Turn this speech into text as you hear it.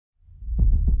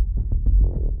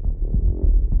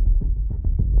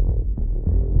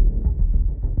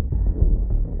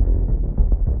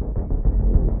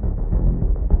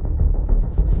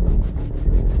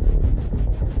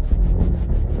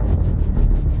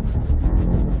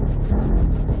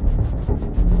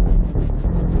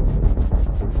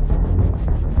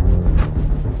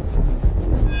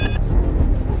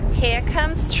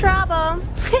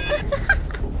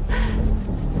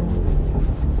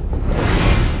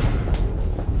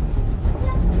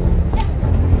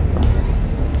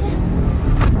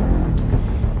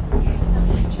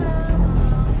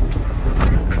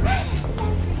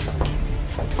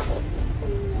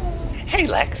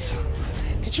Lex,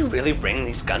 did you really bring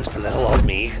these guns for little old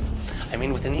me? I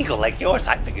mean, with an ego like yours,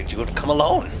 I figured you would come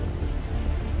alone.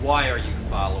 Why are you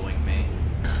following me?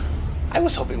 I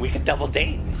was hoping we could double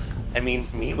date. I mean,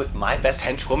 me with my best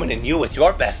henchwoman and you with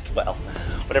your best, well,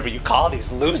 whatever you call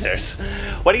these losers.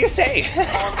 What do you say?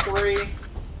 On three,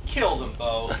 kill them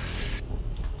both.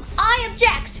 I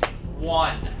object!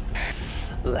 1.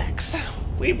 Lex,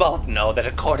 we both know that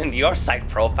according to your psych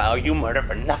profile, you murder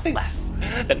for nothing less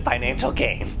than financial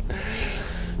gain.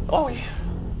 Oh, yeah.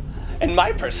 And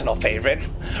my personal favorite,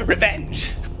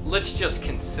 revenge. Let's just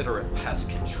consider it pest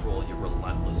control, you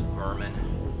relentless vermin.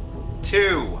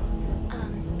 2.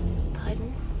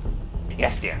 Pardon?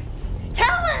 Yes, dear.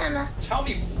 Tell him! Tell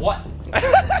me what?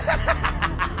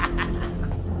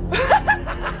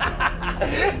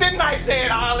 Didn't I say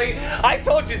it, Harley? I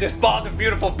told you this bald and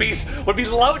beautiful beast would be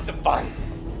loads of fun.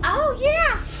 Oh,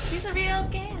 yeah. He's a real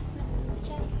gas, Mr.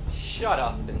 J. Shut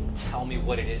up and tell me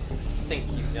what it is you think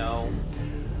you know.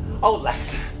 Oh,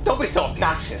 Lex, don't be so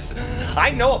obnoxious.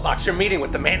 I know about your meeting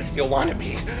with the Man of Steel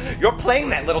wannabe. You're playing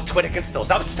that little twit against those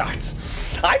upstarts.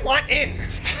 I want in.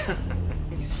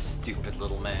 You stupid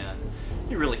little man.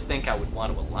 You really think I would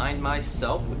want to align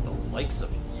myself with the likes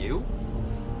of you?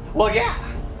 Well, yeah.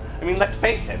 I mean, let's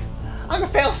face it. I'm a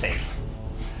failsafe.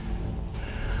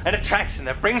 An attraction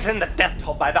that brings in the death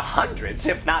toll by the hundreds,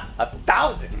 if not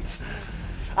thousands.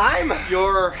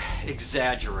 You're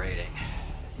exaggerating.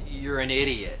 You're an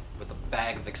idiot with a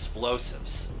bag of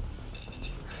explosives.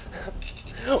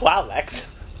 Wow, Lex.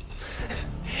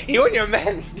 You and your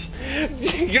men,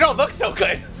 you don't look so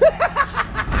good.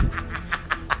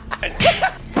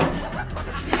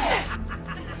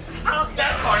 How's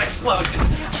that for an explosion?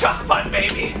 Trust fund,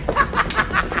 baby.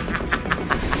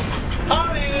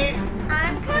 Holly!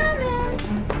 I'm coming.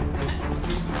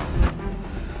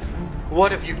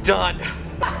 What have you done?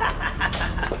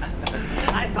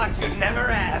 I thought you'd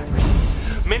never ask.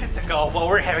 Minutes ago, while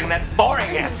we're having that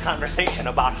boring-ass conversation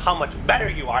about how much better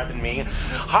you are than me,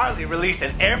 Harley released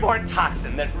an airborne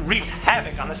toxin that wreaks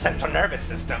havoc on the central nervous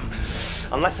system.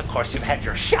 Unless, of course, you've had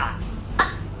your shot.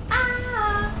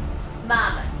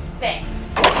 Mama, spit.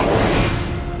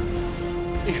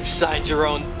 You've signed your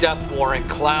own death warrant,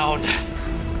 clown.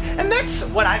 And that's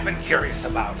what I've been curious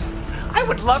about. I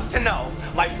would love to know,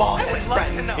 my bald-headed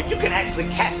friend, if you can actually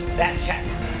cash that check.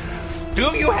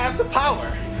 Do you have the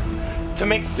power to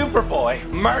make Superboy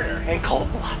murder in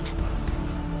cold blood?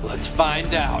 Let's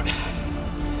find out.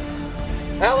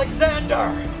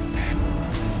 Alexander!